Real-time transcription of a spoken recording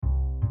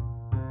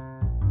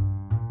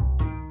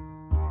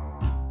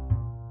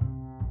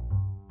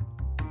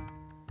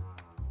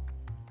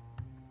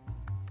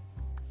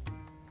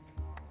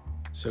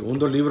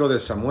Segundo libro de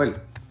Samuel,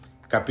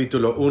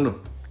 capítulo 1.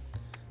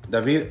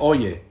 David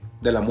oye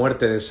de la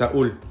muerte de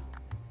Saúl.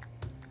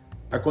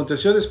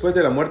 Aconteció después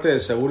de la muerte de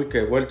Saúl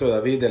que, vuelto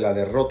David de la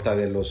derrota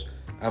de los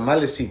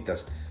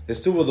amalecitas,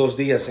 estuvo 2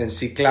 días en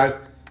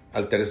Siclag.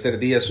 Al tercer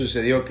día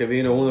sucedió que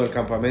vino uno al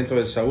campamento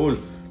de Saúl,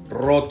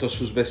 rotos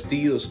sus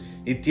vestidos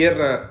y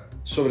tierra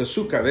sobre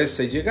su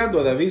cabeza, y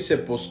llegando a David se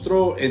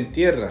postró en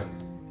tierra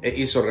e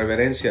hizo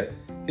reverencia.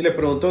 Y le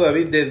preguntó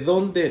David: ¿de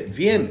dónde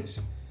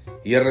vienes?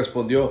 Y él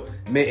respondió: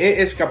 me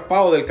he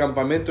escapado del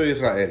campamento de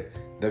Israel.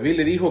 David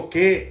le dijo: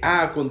 ¿qué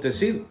ha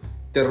acontecido?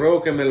 Te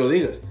ruego que me lo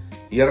digas.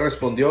 Y él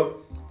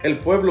respondió: el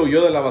pueblo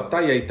huyó de la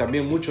batalla, y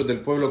también muchos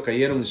del pueblo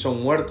cayeron y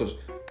son muertos.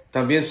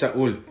 También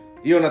Saúl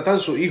y Jonatán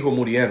su hijo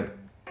murieron.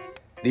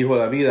 Dijo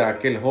David a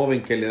aquel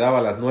joven que le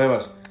daba las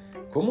nuevas: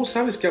 ¿cómo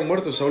sabes que han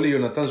muerto Saúl y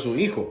Jonatán su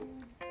hijo?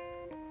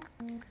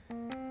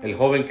 El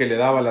joven que le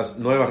daba las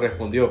nuevas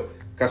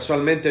respondió: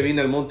 casualmente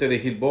vine al monte de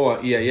Gilboa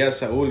y hallé a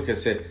Saúl que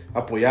se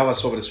apoyaba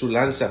sobre su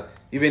lanza,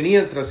 y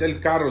venían tras él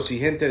carros y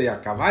gente de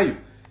a caballo.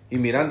 Y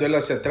mirando él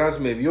hacia atrás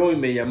me vio y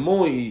me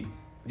llamó, y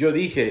yo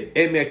dije: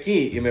 heme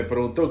aquí. Y me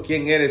preguntó: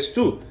 ¿quién eres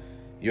tú?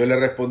 Yo le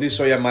respondí: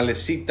 soy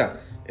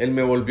amalecita. Él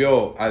me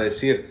volvió a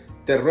decir: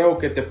 te ruego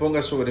que te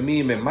pongas sobre mí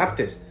y me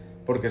mates,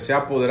 porque se ha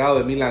apoderado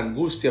de mí la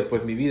angustia,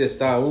 pues mi vida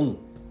está aún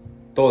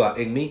toda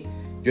en mí.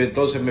 Yo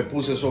entonces me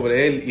puse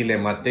sobre él y le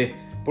maté,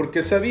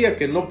 porque sabía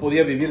que no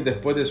podía vivir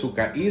después de su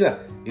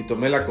caída, y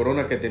tomé la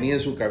corona que tenía en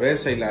su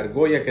cabeza y la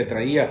argolla que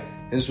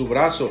traía en su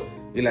brazo,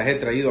 y las he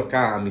traído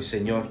acá a mi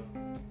señor.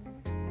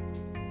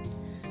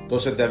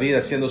 Entonces David,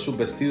 haciendo sus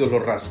vestidos,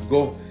 los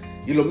rasgó,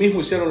 y lo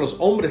mismo hicieron los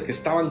hombres que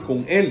estaban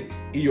con él,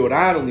 y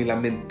lloraron y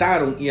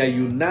lamentaron y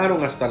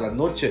ayunaron hasta la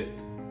noche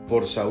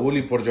por Saúl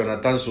y por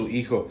Jonatán su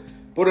hijo,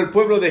 por el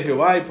pueblo de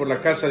Jehová y por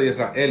la casa de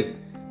Israel,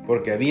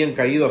 porque habían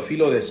caído a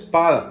filo de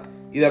espada.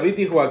 Y David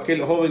dijo a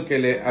aquel joven que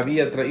le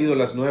había traído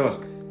las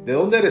nuevas: ¿de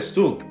dónde eres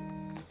tú?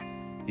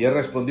 Y él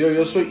respondió: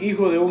 yo soy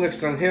hijo de un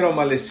extranjero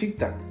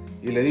amalecita.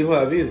 Y le dijo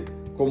a David: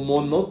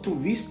 ¿cómo no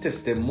tuviste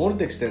temor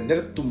de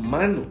extender tu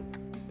mano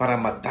para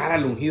matar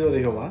al ungido de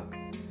Jehová?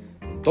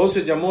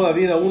 Entonces llamó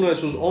David a uno de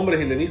sus hombres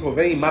y le dijo: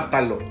 ve y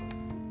mátalo.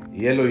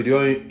 Y él lo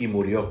hirió y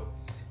murió.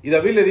 Y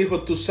David le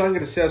dijo: tu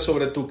sangre sea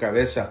sobre tu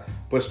cabeza,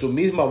 pues tu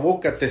misma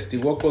boca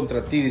testiguó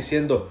contra ti,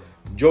 diciendo: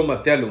 yo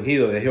maté al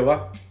ungido de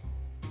Jehová.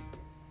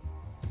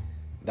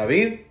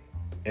 David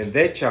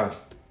endecha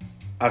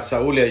a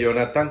Saúl y a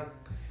Jonatán.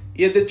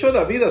 Y endechó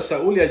David a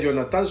Saúl y a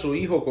Jonatán su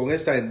hijo con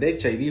esta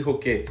endecha, y dijo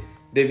que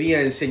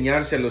debía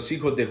enseñarse a los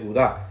hijos de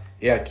Judá.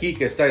 He aquí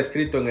que está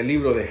escrito en el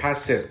libro de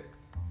Jaser: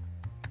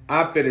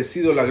 ha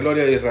perecido la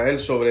gloria de Israel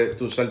sobre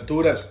tus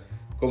alturas,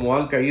 como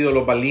han caído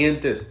los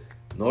valientes.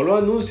 No lo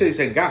anunciéis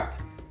en Gat,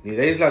 ni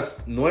deis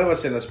las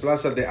nuevas en las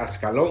plazas de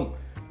Ascalón,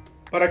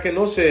 para que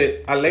no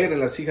se alegren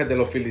las hijas de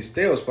los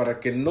filisteos, para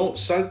que no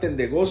salten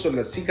de gozo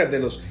las hijas de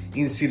los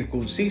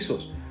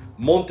incircuncisos.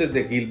 Montes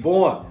de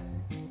Gilboa,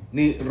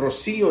 ni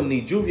rocío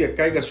ni lluvia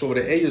caiga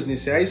sobre ellos, ni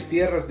seáis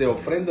tierras de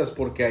ofrendas,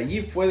 porque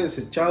allí fue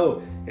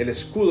desechado el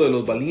escudo de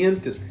los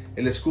valientes,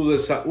 el escudo de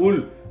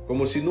Saúl,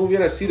 como si no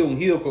hubiera sido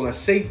ungido con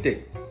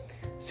aceite.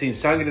 Sin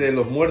sangre de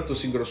los muertos,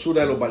 sin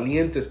grosura de los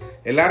valientes,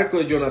 el arco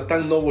de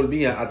Jonatán no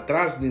volvía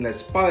atrás, ni la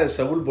espada de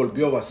Saúl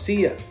volvió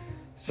vacía.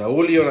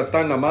 Saúl y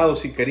Jonatán,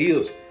 amados y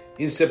queridos,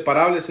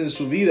 inseparables en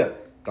su vida,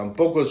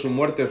 tampoco en su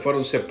muerte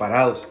fueron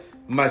separados.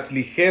 Más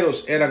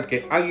ligeros eran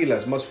que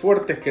águilas, más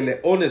fuertes que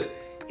leones.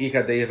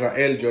 Hijas de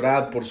Israel,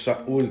 llorad por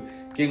Saúl,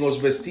 quien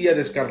os vestía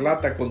de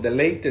escarlata con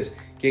deleites,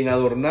 quien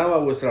adornaba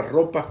vuestras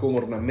ropas con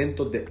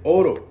ornamentos de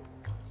oro.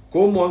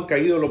 ¿Cómo han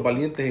caído los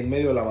valientes en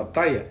medio de la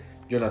batalla?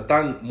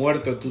 Jonatán,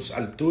 muerto en tus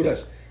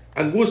alturas.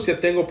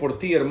 Angustia tengo por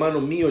ti, hermano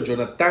mío,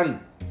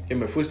 Jonatán, que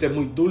me fuiste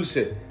muy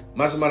dulce.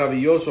 Más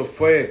maravilloso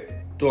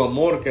fue tu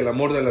amor que el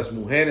amor de las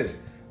mujeres.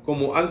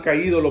 Como han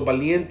caído los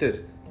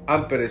valientes,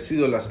 han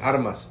perecido las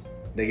armas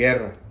de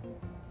guerra.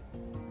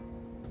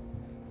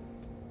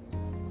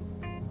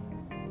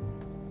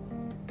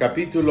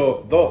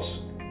 Capítulo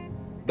 2.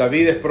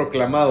 David es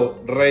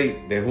proclamado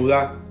rey de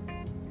Judá.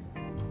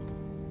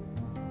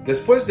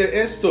 Después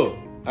de esto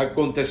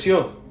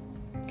aconteció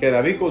que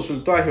David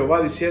consultó a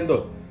Jehová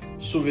diciendo: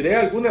 ¿subiré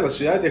a alguna de las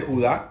ciudades de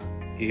Judá?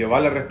 Y Jehová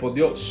le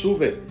respondió: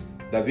 sube.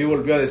 David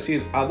volvió a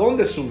decir: ¿a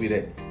dónde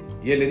subiré?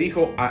 Y él le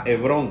dijo: a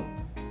Hebrón.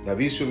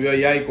 David subió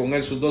allá, y con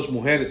él sus 2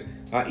 mujeres,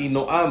 a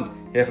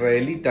Ahinoam,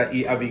 israelita,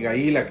 y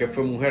Abigaila, que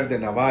fue mujer de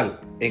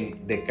Nabal,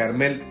 de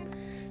Carmel.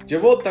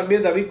 Llevó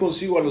también David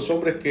consigo a los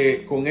hombres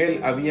que con él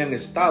habían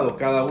estado,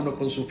 cada uno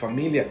con su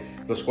familia,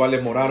 los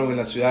cuales moraron en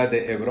las ciudades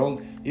de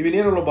Hebrón. Y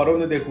vinieron los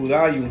varones de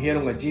Judá y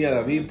ungieron allí a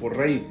David por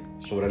rey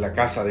sobre la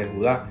casa de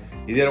Judá.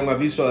 Y dieron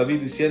aviso a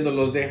David diciendo: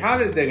 los de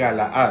Jabes de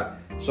Galaad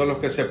son los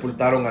que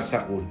sepultaron a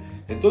Saúl.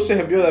 Entonces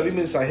envió David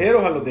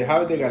mensajeros a los de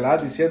Jabes de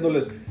Galaad,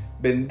 diciéndoles: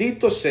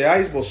 benditos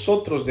seáis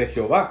vosotros de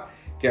Jehová,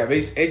 que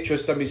habéis hecho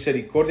esta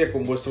misericordia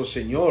con vuestro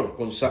señor,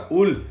 con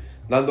Saúl,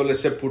 dándole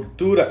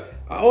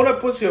sepultura. Ahora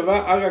pues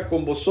Jehová haga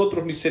con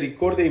vosotros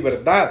misericordia y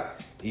verdad,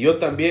 y yo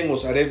también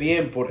os haré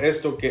bien por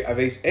esto que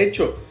habéis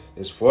hecho.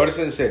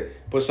 Esfuércense,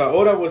 pues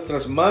ahora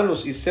vuestras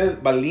manos y sed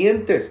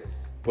valientes,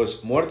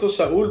 pues muerto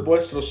Saúl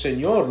vuestro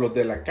señor, los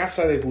de la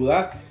casa de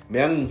Judá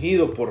me han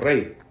ungido por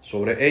rey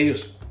sobre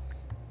ellos.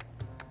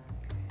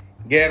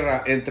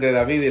 Guerra entre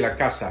David y la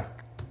casa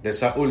de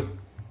Saúl.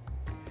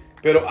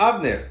 Pero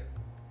Abner,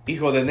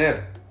 hijo de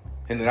Ner,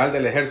 general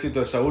del ejército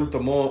de Saúl,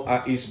 tomó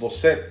a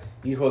Isboset,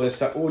 hijo de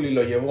Saúl, y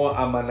lo llevó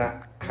a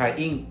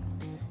Manahaín,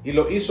 y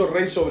lo hizo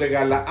rey sobre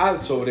Galaad,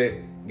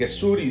 sobre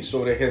Gesuri,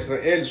 sobre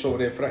Jezreel,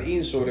 sobre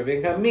Efraín, sobre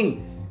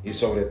Benjamín y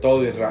sobre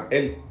todo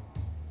Israel.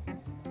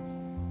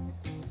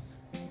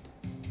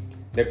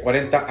 De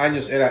 40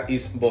 años era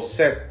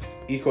Isboset,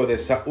 hijo de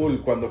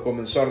Saúl, cuando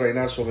comenzó a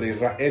reinar sobre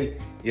Israel,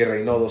 y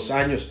reinó 2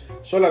 años.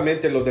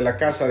 Solamente los de la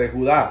casa de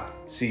Judá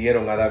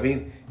siguieron a David,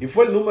 y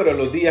fue el número de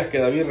los días que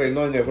David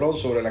reinó en Hebrón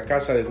sobre la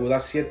casa de Judá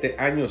 7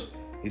 años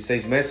y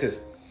 6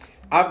 meses.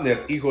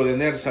 Abner, hijo de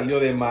Ner, salió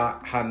de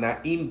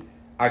Mahanaim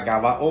a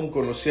Gabaón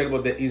con los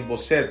siervos de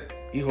Isboset,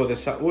 hijo de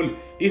Saúl,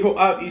 y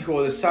Joab,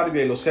 hijo de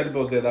Sarvia, y los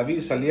siervos de David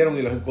salieron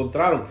y los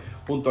encontraron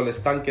junto al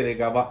estanque de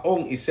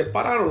Gabaón, y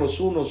separaron los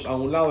unos a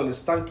un lado del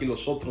estanque y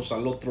los otros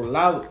al otro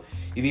lado.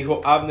 Y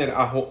dijo Abner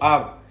a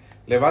Joab: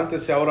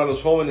 levántese ahora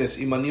los jóvenes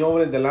y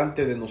maniobren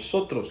delante de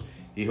nosotros.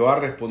 Y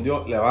Joab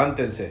respondió: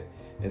 levántense.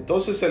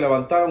 Entonces se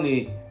levantaron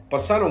y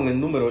pasaron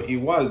en número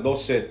igual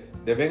 12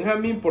 de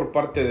Benjamín por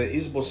parte de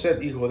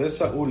Isboset, hijo de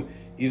Saúl,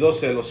 y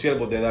 12 de los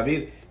siervos de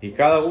David, y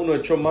cada uno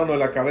echó mano a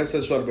la cabeza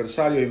de su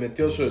adversario y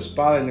metió su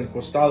espada en el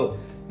costado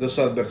de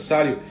su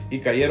adversario, y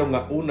cayeron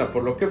a una,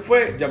 por lo que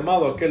fue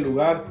llamado aquel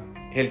lugar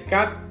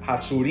Helcat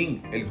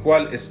Hasurim, el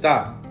cual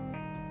está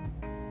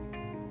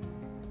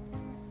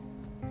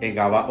en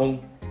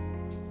Gabaón.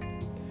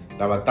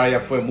 La batalla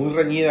fue muy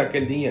reñida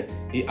aquel día,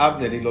 y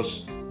Abner y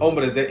los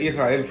hombres de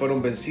Israel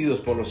fueron vencidos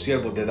por los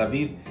siervos de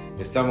David.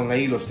 Estaban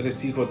ahí los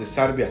 3 hijos de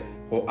Sarvia,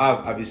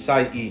 Joab,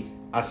 Abisai y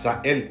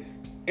Asael.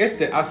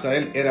 Este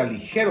Asael era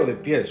ligero de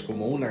pies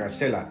como una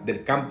gacela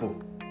del campo.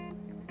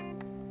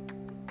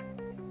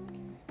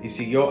 Y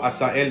siguió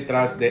Asael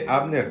tras de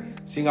Abner,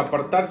 sin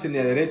apartarse ni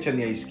a derecha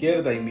ni a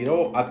izquierda, y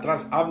miró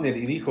atrás Abner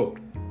y dijo: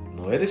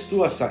 ¿no eres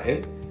tú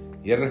Asael?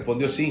 Y él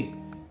respondió: sí.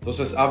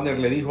 Entonces Abner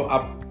le dijo: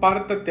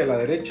 apártate a la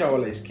derecha o a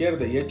la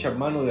izquierda y echa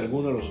mano de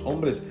alguno de los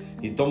hombres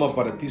y toma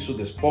para ti sus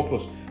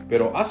despojos.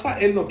 Pero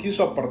Asael no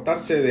quiso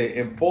apartarse de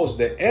en pos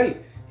de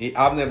él. Y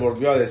Abner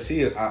volvió a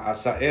decir a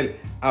Asael: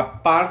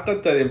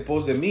 apártate de en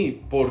pos de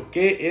mí, ¿por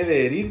qué he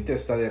de herirte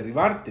hasta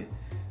derribarte?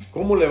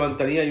 ¿Cómo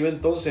levantaría yo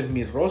entonces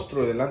mi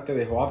rostro delante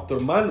de Joab tu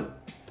hermano?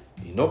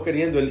 Y no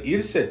queriendo él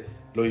irse,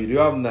 lo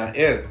hirió a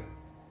Abner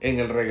en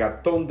el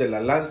regatón de la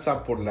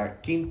lanza por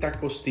la quinta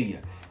costilla,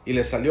 y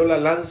le salió la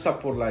lanza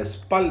por la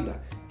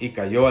espalda, y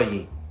cayó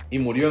allí, y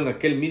murió en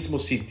aquel mismo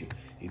sitio.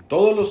 Y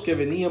todos los que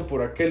venían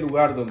por aquel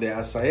lugar donde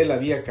Asael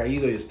había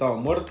caído y estaba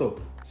muerto,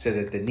 se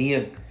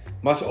detenían.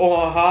 Mas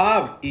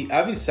Joab y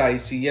Abisai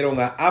siguieron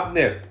a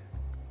Abner.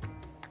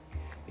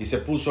 Y se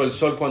puso el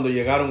sol cuando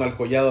llegaron al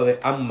collado de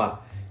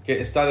Amma,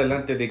 que está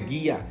delante de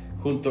Guía,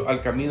 junto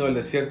al camino del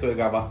desierto de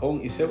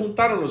Gabaón. Y se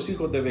juntaron los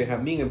hijos de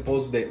Benjamín en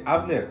pos de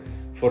Abner,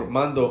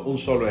 formando un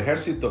solo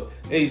ejército,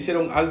 e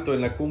hicieron alto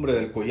en la cumbre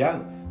del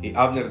collado. Y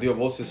Abner dio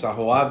voces a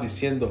Joab,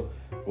 diciendo: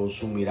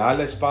 ¿consumirá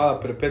la espada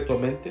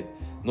perpetuamente?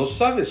 ¿No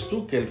sabes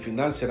tú que el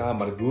final será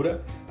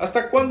amargura?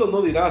 ¿Hasta cuándo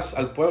no dirás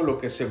al pueblo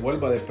que se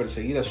vuelva de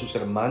perseguir a sus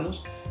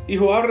hermanos? Y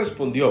Joab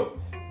respondió: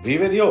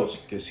 vive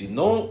Dios, que si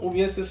no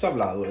hubieses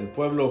hablado, el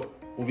pueblo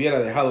hubiera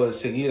dejado de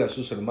seguir a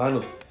sus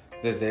hermanos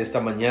desde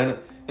esta mañana.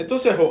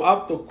 Entonces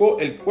Joab tocó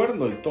el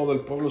cuerno y todo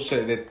el pueblo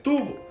se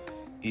detuvo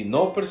y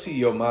no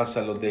persiguió más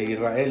a los de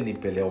Israel ni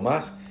peleó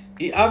más.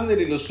 Y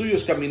Abner y los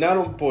suyos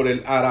caminaron por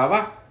el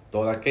Arabá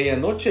toda aquella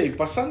noche, y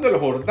pasando el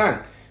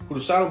Jordán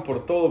cruzaron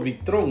por todo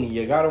Bitrón y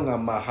llegaron a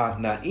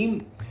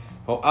Mahanaim.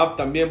 Joab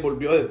también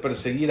volvió de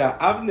perseguir a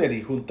Abner,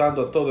 y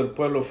juntando a todo el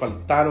pueblo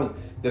faltaron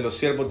de los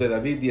siervos de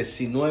David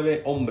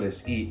 19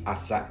 hombres y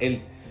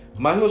Asael.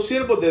 Mas los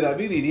siervos de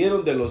David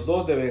hirieron de los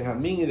 2 de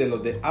Benjamín y de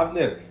los de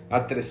Abner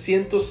a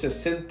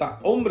 360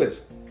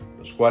 hombres,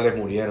 los cuales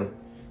murieron.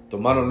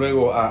 Tomaron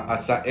luego a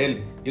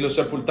Asael y lo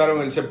sepultaron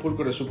en el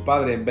sepulcro de su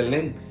padre en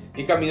Belén,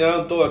 y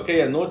caminaron toda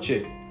aquella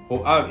noche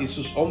Joab y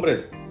sus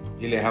hombres,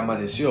 y les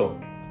amaneció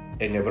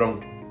en Hebrón.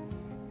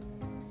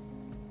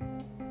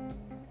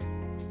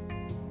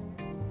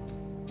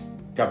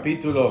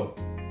 Capítulo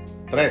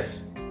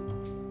 3.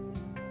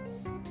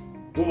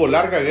 Hubo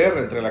larga guerra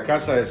entre la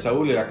casa de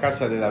Saúl y la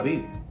casa de David,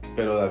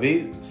 pero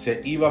David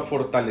se iba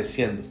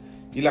fortaleciendo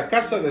y la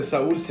casa de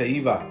Saúl se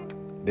iba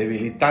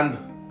debilitando.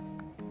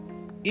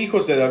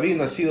 Hijos de David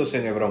nacidos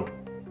en Hebrón.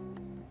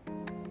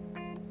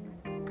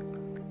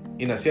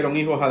 Y nacieron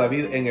hijos a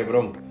David en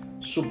Hebrón.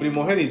 Su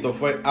primogénito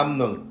fue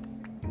Amnón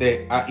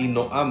de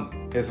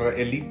Ahinoam,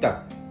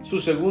 israelita. Su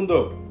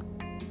segundo,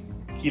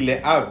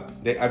 Gilead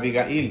de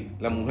Abigail,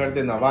 la mujer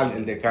de Nabal,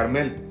 el de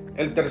Carmel.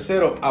 El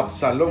tercero,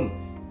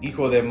 Absalón,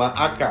 hijo de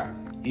Maaca,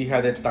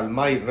 hija de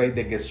Talmai, rey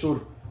de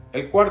Gesur.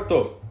 El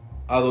cuarto,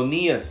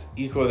 Adonías,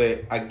 hijo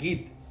de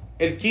Agit.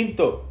 El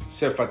quinto,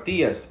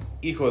 Cefatías,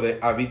 hijo de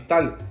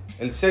Abital.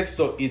 El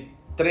sexto,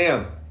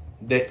 Itream,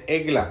 de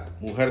Egla,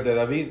 mujer de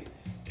David.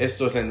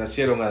 Estos le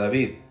nacieron a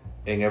David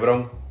en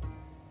Hebrón.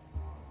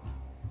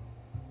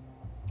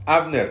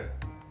 Abner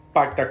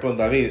pacta con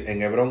David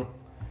en Hebrón.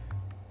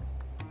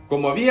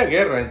 Como había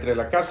guerra entre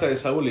la casa de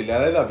Saúl y la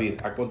de David,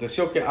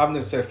 aconteció que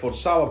Abner se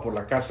esforzaba por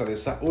la casa de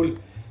Saúl,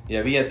 y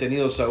había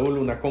tenido Saúl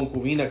una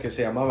concubina que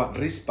se llamaba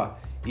Rispa,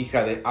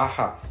 hija de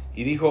Aja,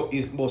 y dijo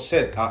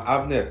Is-Boset a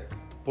Abner: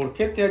 ¿por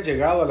qué te has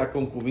llegado a la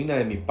concubina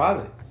de mi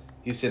padre?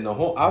 Y se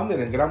enojó Abner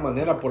en gran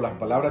manera por las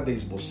palabras de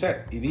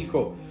Is-Boset, y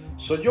dijo: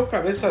 ¿soy yo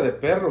cabeza de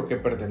perro que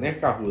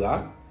pertenezca a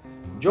Judá?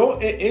 Yo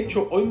he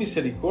hecho hoy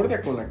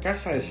misericordia con la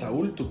casa de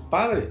Saúl tu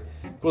padre,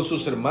 con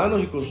sus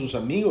hermanos y con sus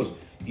amigos,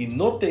 y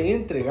no te he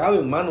entregado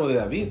en mano de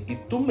David, y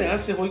tú me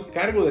haces hoy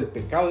cargo del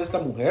pecado de esta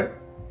mujer.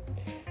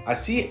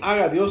 Así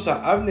haga Dios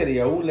a Abner y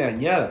aún le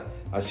añada,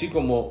 así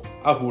como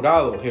ha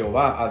jurado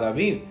Jehová a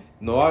David,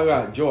 no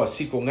haga yo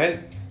así con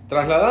él,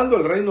 trasladando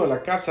el reino a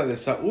la casa de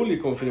Saúl y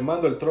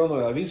confirmando el trono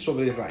de David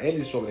sobre Israel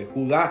y sobre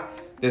Judá,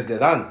 desde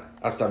Dan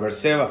hasta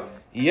Beerseba.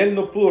 Y él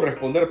no pudo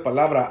responder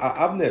palabra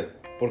a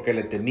Abner, porque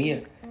le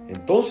temía.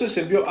 Entonces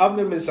envió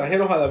Abner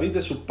mensajeros a David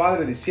de su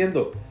padre,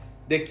 diciendo: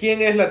 ¿de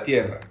quién es la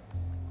tierra?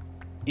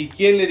 Y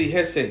quien le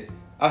dijese: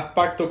 haz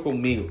pacto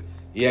conmigo,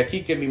 y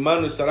aquí que mi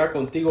mano estará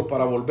contigo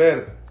para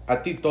volver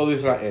a ti todo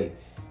Israel.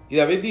 Y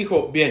David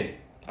dijo: bien,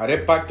 haré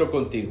pacto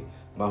contigo,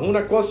 mas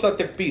una cosa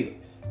te pido: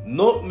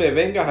 no me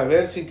vengas a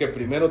ver sin que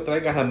primero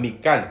traigas a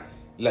Mical,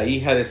 la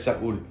hija de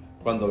Saúl,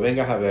 cuando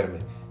vengas a verme.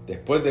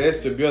 Después de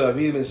esto envió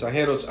David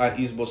mensajeros a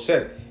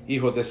Is-Boset,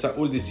 hijo de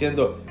Saúl,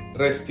 diciendo: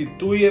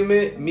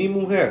 restitúyeme mi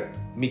mujer,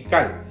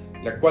 Mical,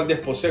 la cual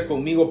desposé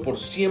conmigo por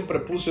 100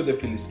 prepucios de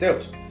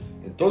filisteos.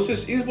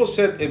 Entonces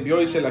Is-Boset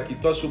envió y se la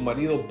quitó a su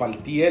marido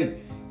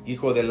Paltiel,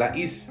 hijo de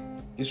Laís,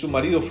 y su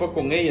marido fue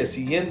con ella,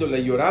 siguiéndola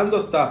y llorando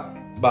hasta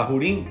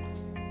Bahurín.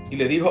 Y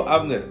le dijo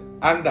Abner: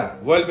 anda,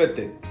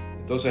 vuélvete.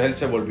 Entonces él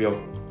se volvió.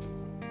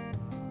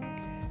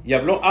 Y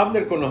habló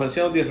Abner con los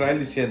ancianos de Israel,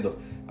 diciendo: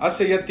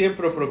 hace ya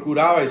tiempo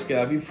procurabais que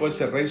David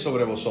fuese rey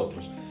sobre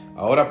vosotros.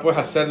 Ahora pues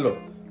hacedlo,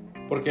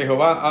 porque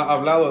Jehová ha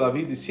hablado a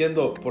David,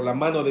 diciendo: por la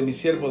mano de mi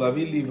siervo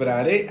David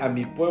libraré a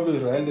mi pueblo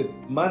Israel de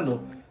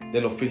mano de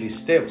los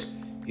filisteos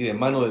y de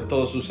mano de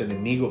todos sus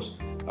enemigos.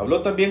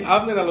 Habló también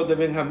Abner a los de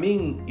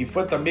Benjamín, y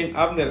fue también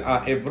Abner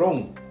a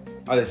Hebrón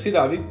a decir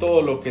a David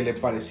todo lo que le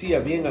parecía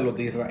bien a los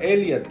de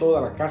Israel y a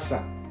toda la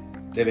casa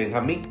de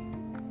Benjamín.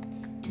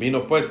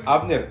 Vino pues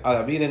Abner a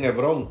David en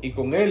Hebrón, y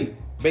con él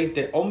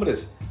 20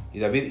 hombres, y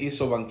David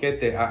hizo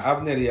banquete a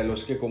Abner y a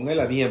los que con él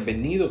habían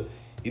venido.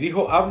 Y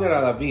dijo Abner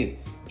a David: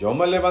 yo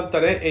me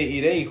levantaré e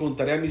iré y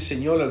juntaré a mi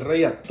señor el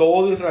rey a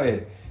todo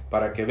Israel,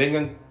 para que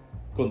vengan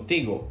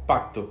contigo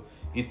pacto,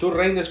 y tú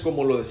reines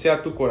como lo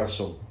desea tu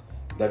corazón.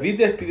 David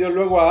despidió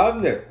luego a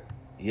Abner,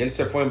 y él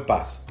se fue en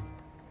paz.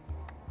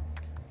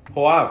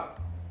 Joab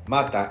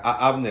mata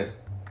a Abner.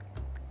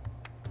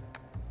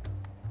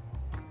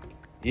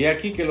 Y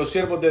aquí que los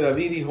siervos de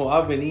David y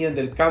Joab venían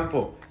del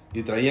campo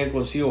y traían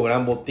consigo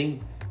gran botín.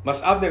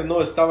 Mas Abner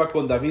no estaba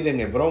con David en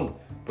Hebrón,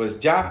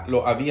 pues ya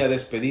lo había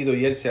despedido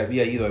y él se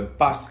había ido en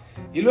paz.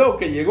 Y luego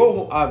que llegó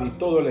Joab y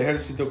todo el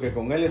ejército que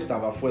con él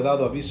estaba, fue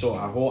dado aviso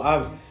a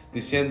Joab,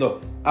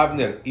 diciendo: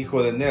 Abner,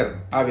 hijo de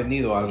Ner, ha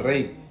venido al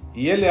rey,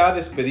 y él le ha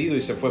despedido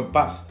y se fue en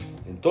paz.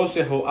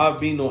 Entonces Joab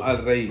vino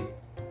al rey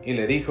y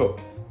le dijo: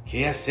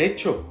 ¿qué has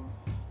hecho?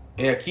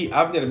 He aquí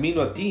Abner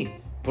vino a ti.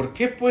 ¿Por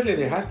qué pues le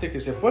dejaste que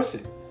se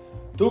fuese?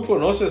 Tú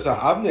conoces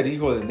a Abner,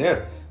 hijo de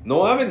Ner.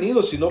 No ha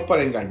venido sino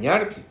para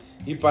engañarte,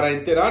 y para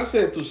enterarse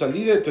de tu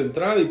salida y de tu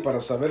entrada, y para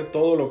saber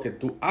todo lo que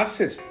tú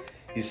haces.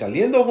 Y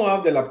saliendo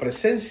Joab de la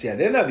presencia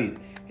de David,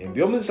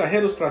 envió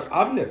mensajeros tras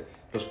Abner,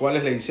 los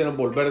cuales le hicieron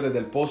volver desde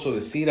el pozo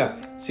de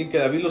Sira, sin que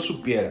David lo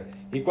supiera.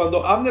 Y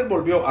cuando Abner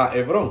volvió a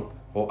Hebrón,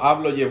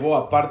 Joab lo llevó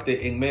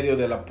aparte en medio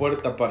de la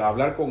puerta para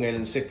hablar con él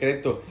en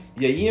secreto,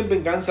 y allí, en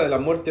venganza de la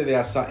muerte de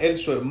Asael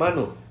su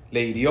hermano,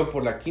 le hirió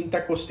por la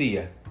 5ª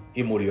costilla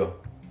y murió.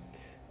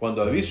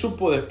 Cuando David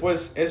supo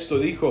después esto,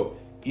 dijo: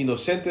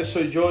 inocente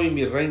soy yo y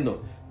mi reino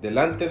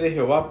delante de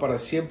Jehová para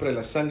siempre.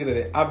 La sangre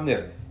de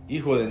Abner,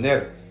 hijo de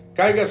Ner,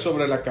 caiga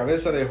sobre la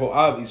cabeza de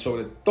Joab y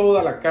sobre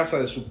toda la casa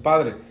de su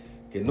padre.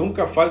 Que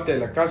nunca falte de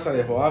la casa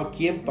de Joab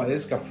quien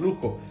padezca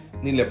flujo,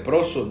 ni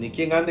leproso, ni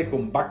quien ande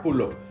con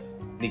báculo,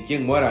 ni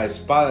quien muera a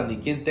espada, ni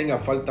quien tenga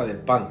falta de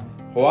pan.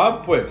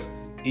 Joab pues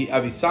y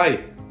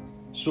Abisai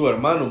su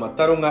hermano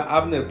mataron a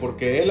Abner,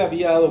 porque él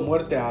había dado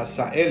muerte a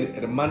Asael,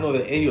 hermano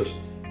de ellos,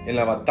 en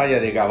la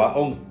batalla de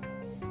Gabaón.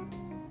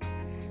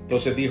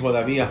 Entonces dijo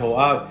David a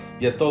Joab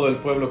y a todo el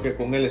pueblo que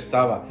con él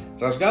estaba: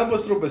 rasgad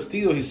vuestros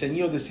vestidos y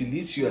ceñidos de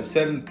cilicio, y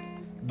hacer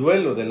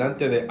duelo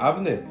delante de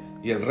Abner.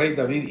 Y el rey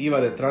David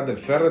iba detrás del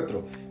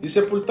féretro. Y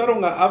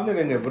sepultaron a Abner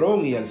en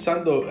Hebrón, y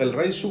alzando el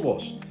rey su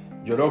voz,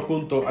 lloró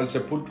junto al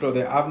sepulcro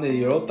de Abner, y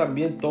lloró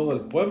también todo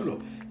el pueblo.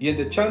 Y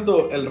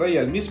endechando el rey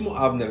al mismo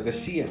Abner,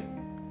 decía: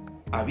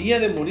 ¿había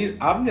de morir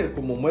Abner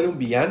como muere un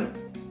villano?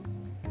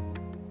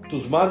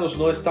 Tus manos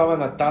no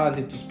estaban atadas,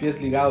 ni tus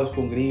pies ligados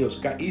con grillos.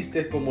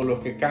 Caíste como los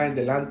que caen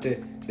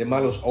delante de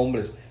malos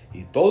hombres.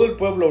 Y todo el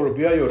pueblo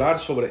volvió a llorar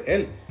sobre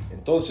él,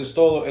 Entonces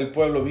todo el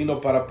pueblo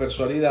vino para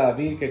persuadir a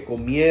David que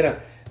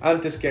comiera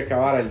antes que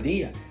acabara el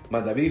día.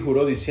 Mas David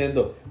juró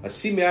diciendo: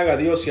 así me haga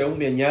Dios y aún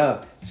me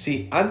añada,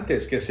 si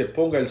antes que se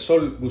ponga el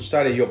sol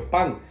gustare yo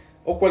pan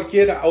o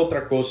cualquiera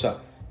otra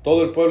cosa.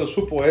 Todo el pueblo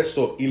supo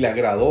esto y le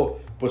agradó,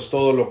 pues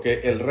todo lo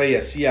que el rey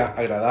hacía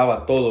agradaba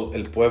a todo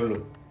el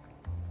pueblo.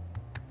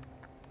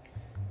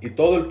 Y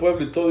todo el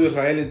pueblo y todo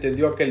Israel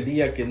entendió aquel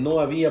día que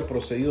no había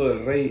procedido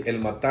del rey el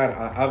matar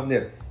a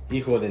Abner,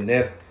 hijo de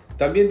Ner.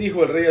 También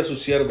dijo el rey a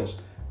sus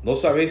siervos: ¿no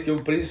sabéis que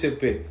un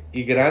príncipe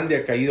y grande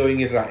ha caído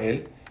en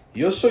Israel?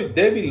 Yo soy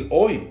débil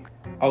hoy,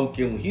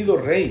 aunque ungido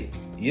rey,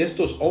 y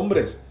estos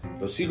hombres,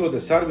 los hijos de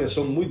Sarvia,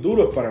 son muy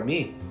duros para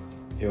mí.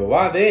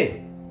 Jehová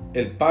dé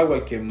el pago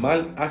al que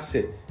mal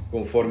hace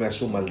conforme a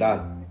su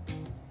maldad.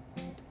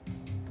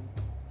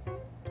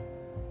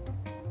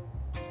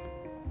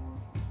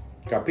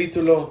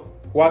 Capítulo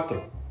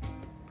 4.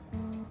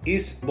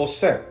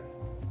 Is-Boset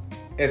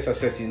es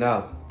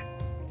asesinado.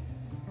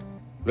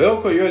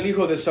 Luego que oyó el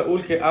hijo de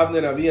Saúl que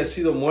Abner había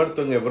sido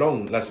muerto en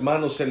Hebrón, las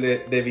manos se le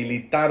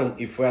debilitaron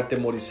y fue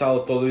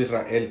atemorizado todo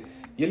Israel.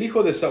 Y el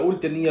hijo de Saúl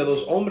tenía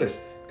 2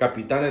 hombres,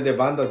 capitanes de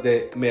bandas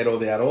de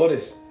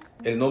merodeadores.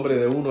 El nombre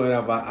de uno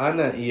era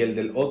Baana y el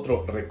del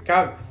otro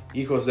Recab,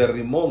 hijos de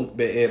Rimón,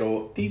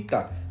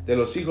 beerotita, de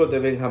los hijos de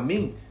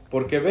Benjamín,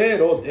 porque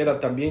Beerot era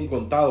también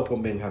contado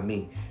con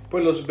Benjamín.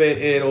 Pues los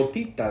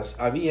beerotitas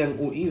habían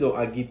huido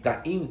a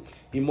Gitaim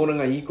y moran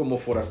allí como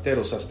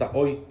forasteros hasta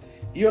hoy.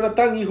 Y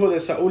Jonatán, hijo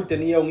de Saúl,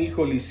 tenía un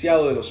hijo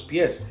lisiado de los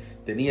pies.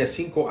 Tenía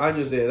 5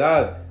 años de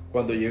edad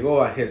cuando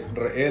llegó a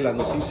Jezreel la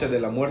noticia de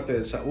la muerte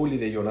de Saúl y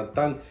de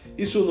Jonatán,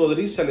 y su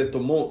nodriza le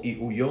tomó y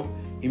huyó.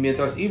 Y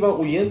mientras iba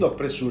huyendo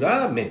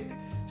apresuradamente,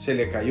 se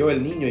le cayó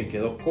el niño y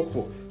quedó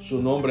cojo.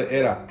 Su nombre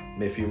era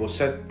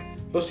Mefiboset.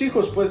 Los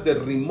hijos pues de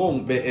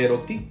Rimón,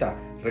 beerotita,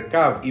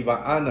 Recab y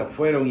Baana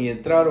fueron y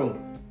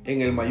entraron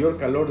en el mayor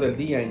calor del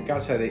día en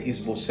casa de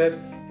Is-Boset,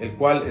 el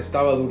cual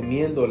estaba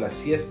durmiendo la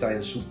siesta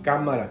en su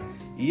cámara.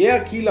 Y he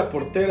aquí la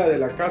portera de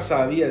la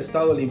casa había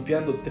estado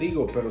limpiando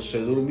trigo, pero se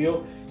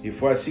durmió, y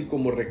fue así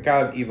como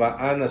Recab y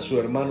Baana su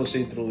hermano se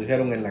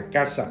introdujeron en la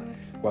casa.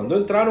 Cuando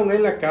entraron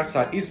en la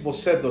casa,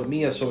 Is-Boset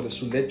dormía sobre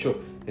su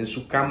lecho en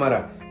su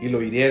cámara, y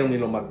lo hirieron y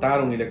lo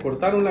mataron y le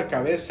cortaron la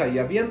cabeza, y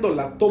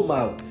habiéndola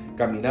tomado,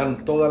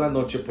 caminaron toda la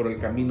noche por el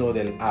camino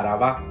del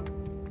Arabá.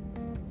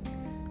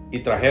 Y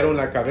trajeron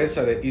la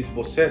cabeza de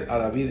Is-Boset a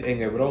David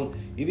en Hebrón,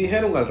 y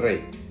dijeron al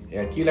rey: he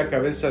aquí la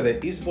cabeza de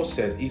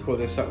Is-Boset, hijo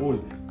de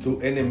Saúl, tu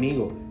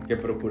enemigo, que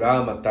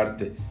procuraba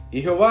matarte.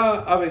 Y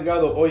Jehová ha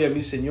vengado hoy a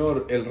mi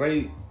señor, el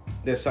rey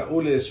de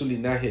Saúl y de su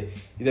linaje.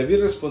 Y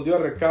David respondió a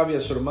Recab y a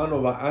su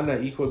hermano Baana,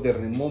 hijo de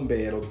Rimón,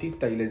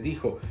 beerotita, y les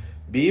dijo: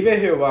 vive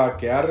Jehová,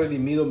 que ha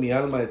redimido mi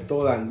alma de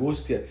toda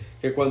angustia,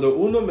 que cuando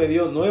uno me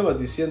dio nuevas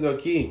diciendo: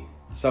 aquí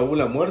Saúl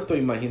ha muerto,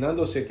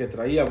 imaginándose que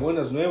traía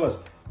buenas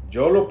nuevas,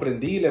 yo lo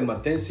prendí y le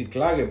maté en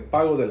Siclag en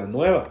pago de la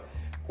nueva.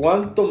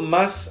 Cuánto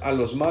más a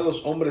los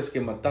malos hombres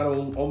que mataron a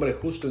un hombre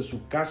justo en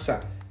su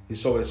casa y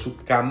sobre su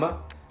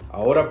cama.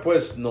 Ahora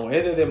pues, ¿no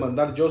he de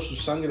demandar yo su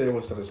sangre de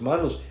vuestras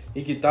manos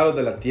y quitaros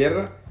de la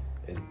tierra?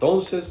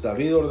 Entonces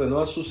David ordenó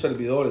a sus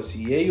servidores,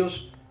 y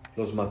ellos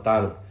los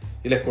mataron,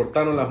 y les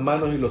cortaron las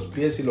manos y los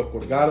pies y los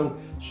colgaron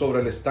sobre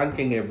el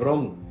estanque en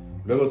Hebrón.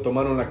 Luego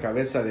tomaron la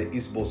cabeza de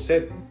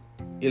Is-Boset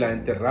y la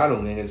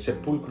enterraron en el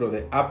sepulcro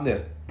de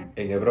Abner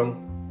en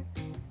Hebrón.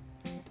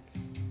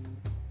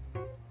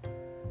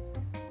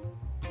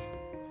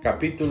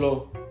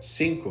 Capítulo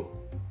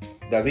 5.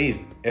 David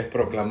es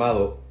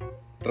proclamado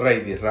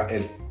rey de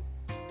Israel.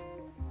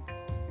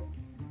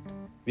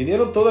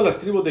 Vinieron todas las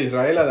tribus de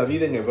Israel a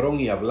David en Hebrón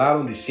y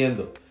hablaron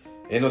diciendo: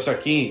 henos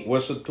aquí,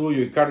 hueso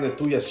tuyo y carne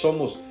tuya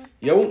somos,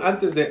 y aún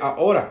antes de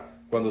ahora,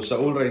 cuando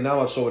Saúl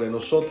reinaba sobre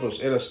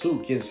nosotros, eras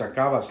tú quien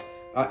sacabas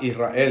a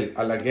Israel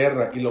a la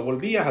guerra y lo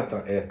volvías a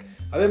traer.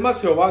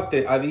 Además Jehová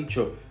te ha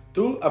dicho: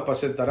 tú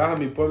apacentarás a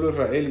mi pueblo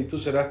Israel y tú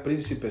serás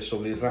príncipe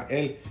sobre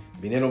Israel.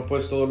 Vinieron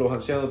pues todos los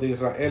ancianos de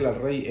Israel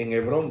al rey en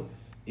Hebrón,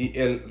 y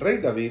el rey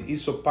David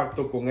hizo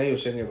pacto con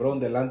ellos en Hebrón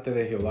delante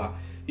de Jehová,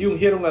 y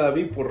ungieron a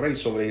David por rey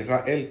sobre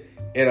Israel.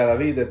 Era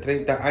David de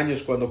 30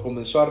 años cuando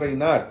comenzó a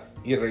reinar,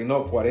 y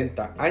reinó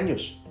 40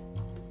 años.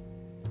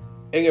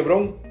 En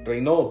Hebrón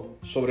reinó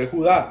sobre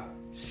Judá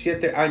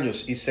 7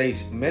 años y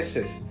 6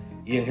 meses,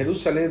 y en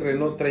Jerusalén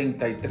reinó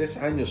 33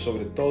 años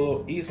sobre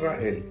todo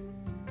Israel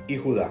y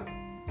Judá.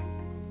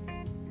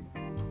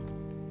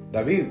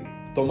 David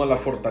toma la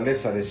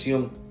fortaleza de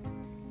Sión.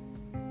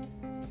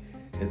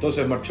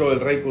 Entonces marchó el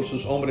rey con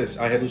sus hombres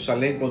a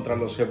Jerusalén contra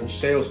los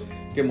jebuseos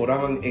que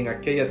moraban en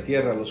aquella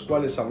tierra, los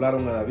cuales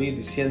hablaron a David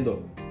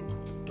diciendo: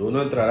 tú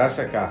no entrarás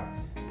acá,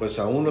 pues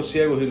aún los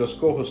ciegos y los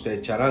cojos te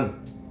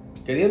echarán.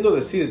 Queriendo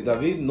decir: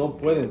 David no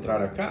puede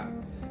entrar acá.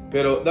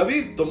 Pero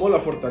David tomó la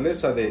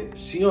fortaleza de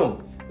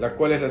Sión, la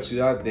cual es la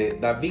ciudad de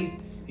David,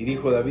 y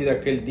dijo David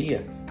aquel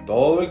día: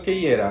 todo el que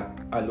hiera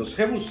a los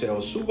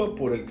jebuseos suba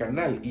por el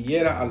canal y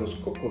hiera a los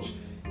cojos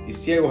y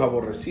ciegos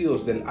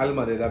aborrecidos del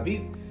alma de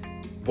David.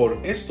 Por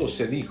esto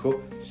se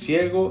dijo: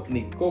 ciego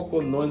ni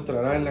cojo no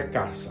entrará en la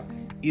casa.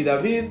 Y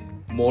David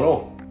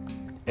moró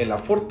en la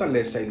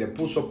fortaleza y le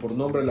puso por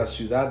nombre la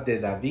ciudad de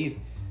David,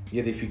 y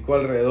edificó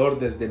alrededor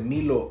desde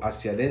Milo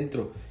hacia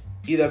adentro.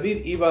 Y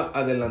David iba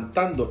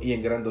adelantando y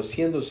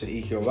engrandeciéndose,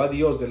 y Jehová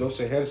Dios de los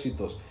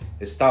ejércitos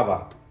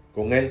estaba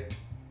con él.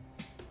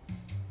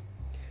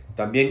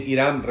 También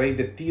Hiram, rey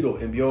de Tiro,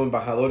 envió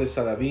embajadores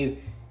a David,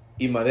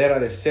 y madera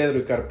de cedro,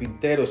 y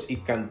carpinteros y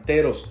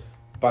canteros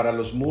para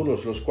los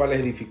muros, los cuales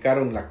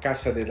edificaron la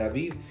casa de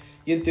David.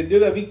 Y entendió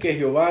David que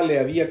Jehová le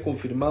había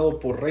confirmado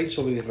por rey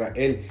sobre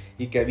Israel,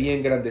 y que había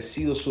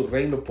engrandecido su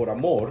reino por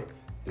amor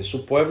de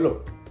su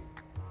pueblo.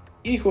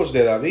 Hijos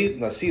de David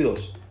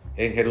nacidos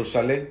en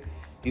Jerusalén.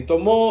 Y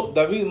tomó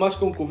David más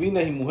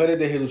concubinas y mujeres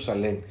de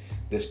Jerusalén,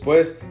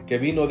 después que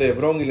vino de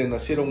Hebrón, y le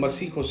nacieron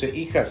más hijos e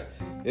hijas.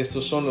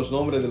 Estos son los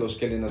nombres de los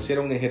que le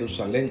nacieron en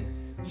Jerusalén: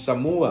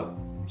 Samúa,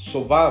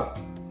 Sobab,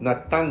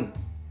 Natán,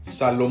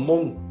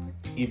 Salomón,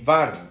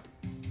 Ibar,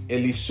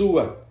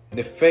 Elisúa,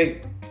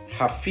 Nefeg,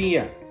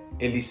 Jafía,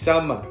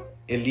 Elisama,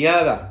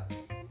 Eliada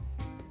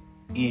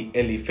y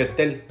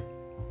Elifetel.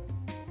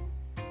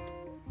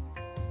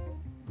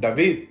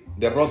 David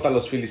derrota a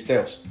los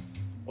filisteos.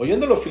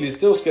 Oyendo los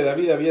filisteos que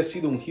David había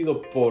sido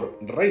ungido por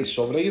rey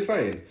sobre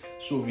Israel,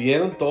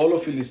 subieron todos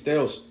los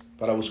filisteos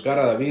para buscar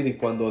a David, y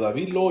cuando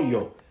David lo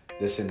oyó,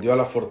 descendió a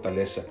la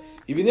fortaleza.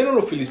 Y vinieron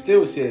los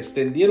filisteos y se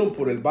extendieron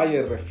por el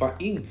valle de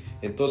Refaín.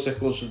 Entonces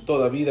consultó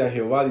David a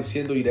Jehová,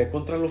 diciendo: ¿Iré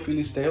contra los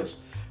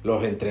filisteos?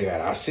 ¿Los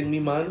entregarás en mi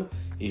mano?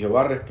 Y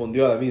Jehová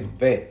respondió a David: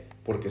 Ve,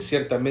 porque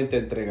ciertamente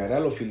entregaré a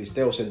los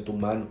filisteos en tu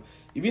mano.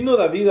 Y vino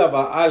David a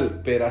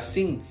Baal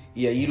Perasín,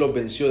 y allí los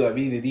venció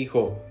David, y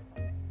dijo: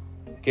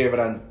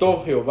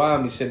 Quebrantó Jehová a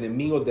mis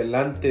enemigos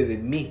delante de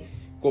mí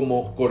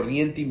como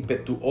corriente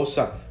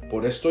impetuosa.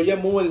 Por esto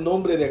llamó el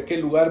nombre de aquel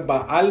lugar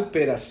Baal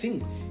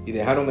Perasín, y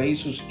dejaron ahí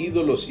sus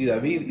ídolos, y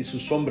David y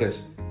sus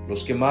hombres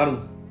los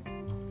quemaron.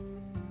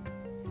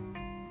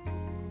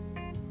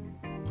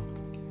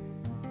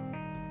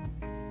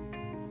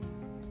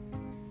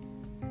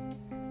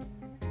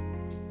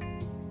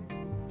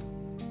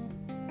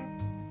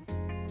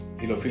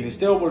 Y los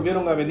filisteos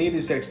volvieron a venir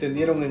y se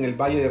extendieron en el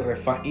valle de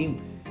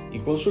Refaín. Y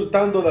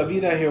consultando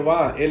David a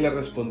Jehová, él le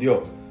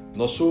respondió: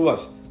 No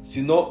subas,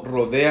 sino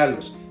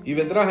rodéalos, y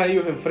vendrás a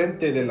ellos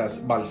enfrente de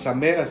las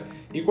balsameras.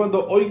 Y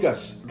cuando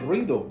oigas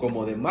ruido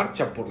como de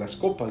marcha por las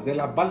copas de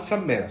las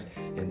balsameras,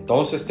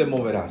 entonces te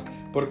moverás,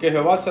 porque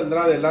Jehová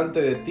saldrá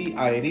delante de ti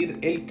a herir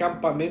el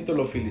campamento de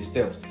los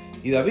filisteos.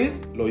 Y David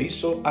lo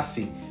hizo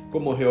así,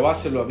 como Jehová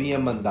se lo había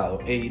mandado,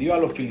 e hirió a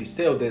los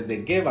filisteos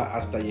desde Geba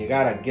hasta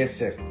llegar a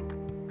Geser.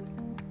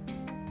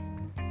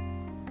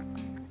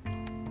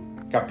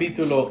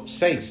 Capítulo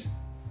 6.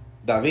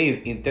 David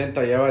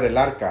intenta llevar el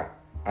arca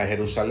a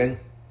Jerusalén.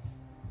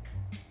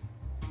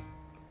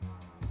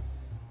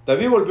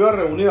 David volvió a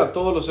reunir a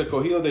todos los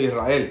escogidos de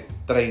Israel,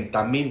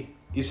 30,000,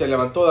 y se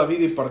levantó David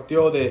y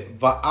partió de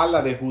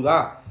Baala de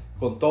Judá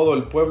con todo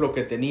el pueblo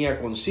que tenía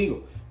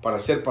consigo, para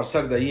hacer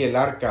pasar de allí el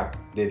arca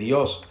de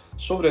Dios,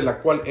 sobre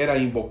la cual era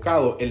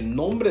invocado el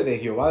nombre de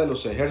Jehová de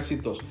los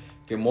ejércitos,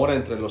 que mora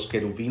entre los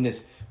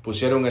querubines.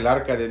 Pusieron el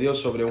arca de Dios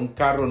sobre un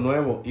carro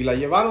nuevo, y la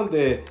llevaron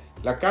de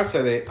la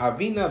casa de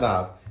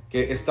Abinadab,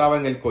 que estaba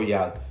en el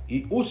collado,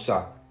 y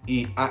Usa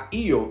y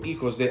Ahío,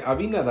 hijos de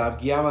Abinadab,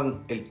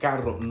 guiaban el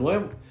carro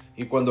nuevo.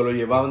 Y cuando lo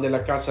llevaban de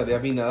la casa de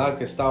Abinadab,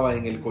 que estaba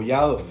en el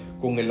collado,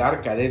 con el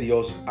arca de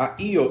Dios,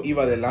 Ahío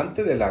iba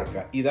delante del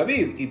arca, y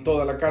David y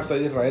toda la casa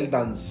de Israel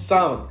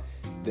danzaban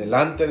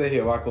delante de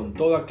Jehová con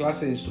toda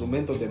clase de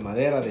instrumentos de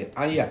madera de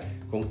haya,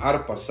 con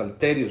arpas,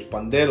 salterios,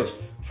 panderos,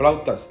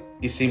 flautas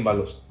y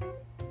címbalos.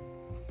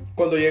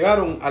 Cuando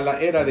llegaron a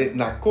la era de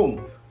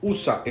Nacón,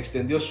 Usa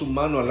extendió su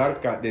mano al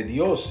arca de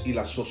Dios y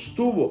la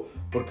sostuvo,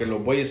 porque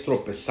los bueyes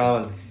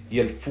tropezaban, y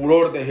el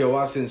furor de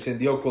Jehová se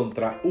encendió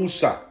contra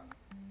Usa,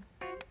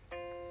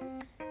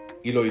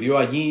 y lo hirió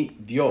allí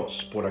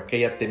Dios por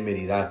aquella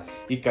temeridad,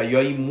 y cayó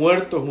ahí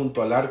muerto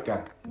junto al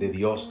arca de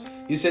Dios.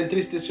 Y se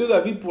entristeció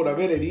David por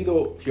haber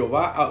herido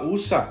Jehová a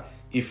Usa,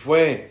 y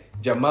fue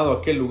llamado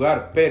aquel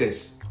lugar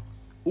Pérez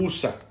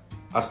Usa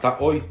hasta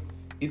hoy.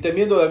 Y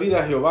temiendo David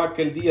a Jehová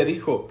aquel día,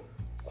 dijo: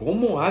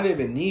 ¿Cómo ha de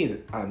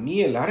venir a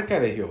mí el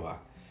arca de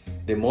Jehová?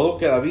 De modo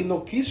que David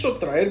no quiso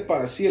traer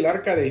para sí el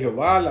arca de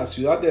Jehová a la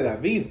ciudad de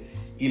David,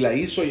 y la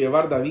hizo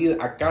llevar David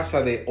a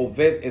casa de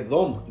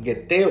Obed-edom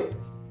Geteo.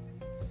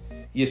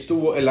 Y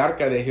estuvo el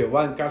arca de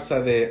Jehová en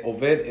casa de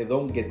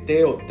Obed-edom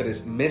Geteo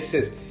 3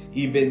 meses,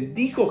 y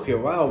bendijo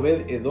Jehová a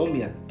Obed-edom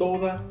y a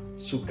toda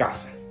su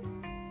casa.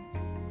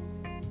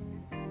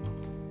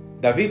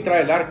 David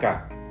trae el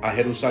arca a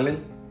Jerusalén.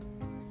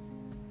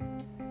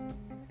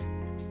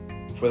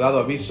 Fue dado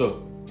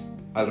aviso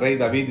al rey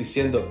David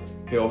diciendo: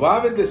 Jehová ha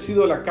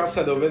bendecido la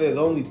casa de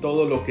Obed-edom y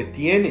todo lo que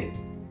tiene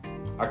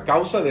a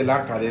causa del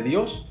arca de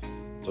Dios.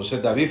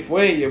 Entonces David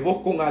fue y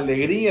llevó con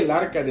alegría el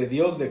arca de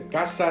Dios de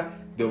casa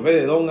de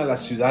Obed-edom a la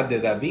ciudad de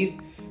David.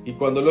 Y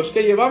cuando los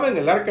que llevaban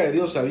el arca de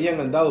Dios habían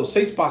andado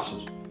 6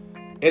 pasos,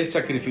 él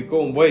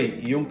sacrificó un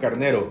buey y un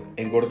carnero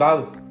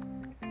engordado.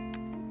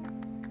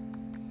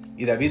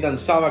 Y David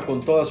danzaba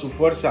con toda su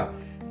fuerza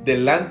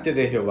delante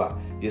de Jehová.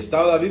 Y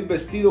estaba David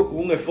vestido con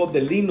un efod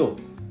de lino.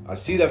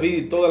 Así David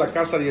y toda la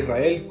casa de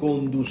Israel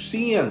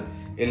conducían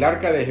el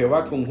arca de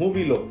Jehová con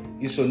júbilo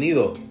y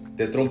sonido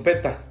de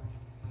trompeta.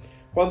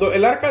 Cuando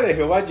el arca de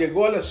Jehová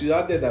llegó a la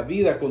ciudad de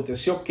David,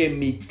 aconteció que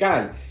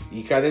Mical,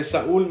 hija de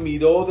Saúl,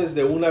 miró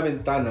desde una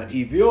ventana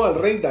y vio al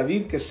rey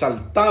David que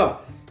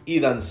saltaba y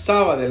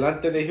danzaba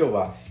delante de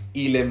Jehová,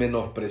 y le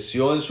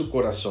menospreció en su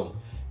corazón.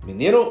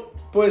 Vinieron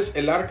pues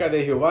el arca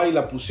de Jehová y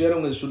la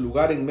pusieron en su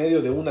lugar en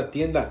medio de una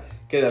tienda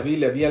que David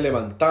le había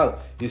levantado,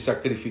 y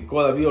sacrificó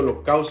a David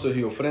holocaustos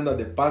y ofrendas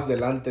de paz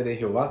delante de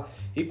Jehová.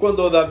 Y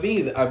cuando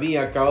David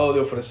había acabado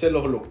de ofrecer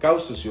los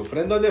holocaustos y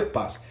ofrendas de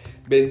paz,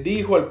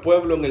 bendijo al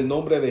pueblo en el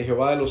nombre de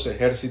Jehová de los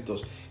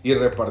ejércitos, y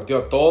repartió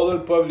a todo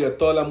el pueblo y a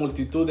toda la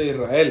multitud de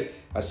Israel,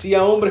 así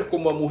a hombres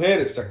como a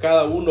mujeres, a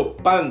cada uno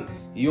pan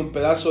y un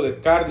pedazo de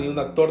carne y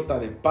una torta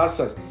de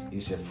pasas, y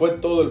se fue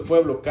todo el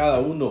pueblo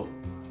cada uno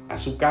a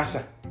su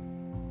casa.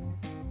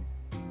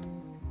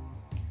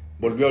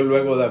 Volvió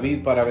luego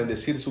David para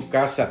bendecir su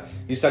casa,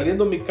 y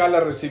saliendo Mical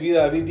a recibir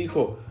a David,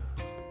 dijo: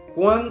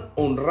 cuán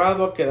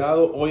honrado ha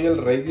quedado hoy el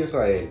rey de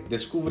Israel,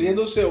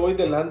 descubriéndose hoy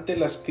delante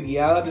las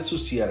criadas de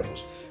sus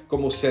siervos,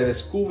 como se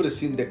descubre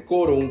sin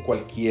decoro un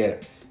cualquiera.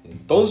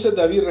 Entonces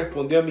David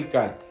respondió a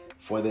Mical: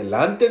 fue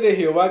delante de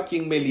Jehová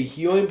quien me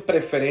eligió en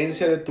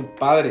preferencia de tu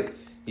padre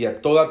y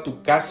a toda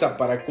tu casa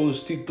para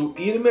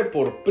constituirme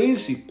por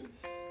príncipe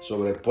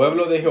sobre el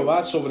pueblo de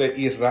Jehová, sobre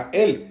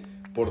Israel.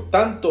 Por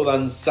tanto,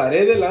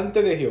 danzaré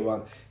delante de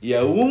Jehová, y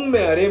aún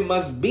me haré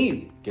más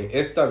vil que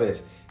esta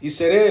vez, y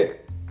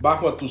seré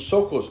bajo a tus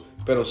ojos,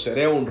 pero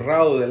seré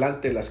honrado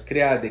delante de las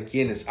criadas de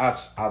quienes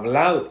has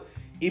hablado.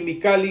 Y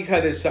Mical, hija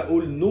de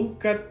Saúl,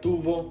 nunca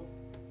tuvo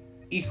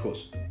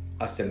hijos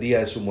hasta el día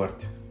de su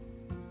muerte.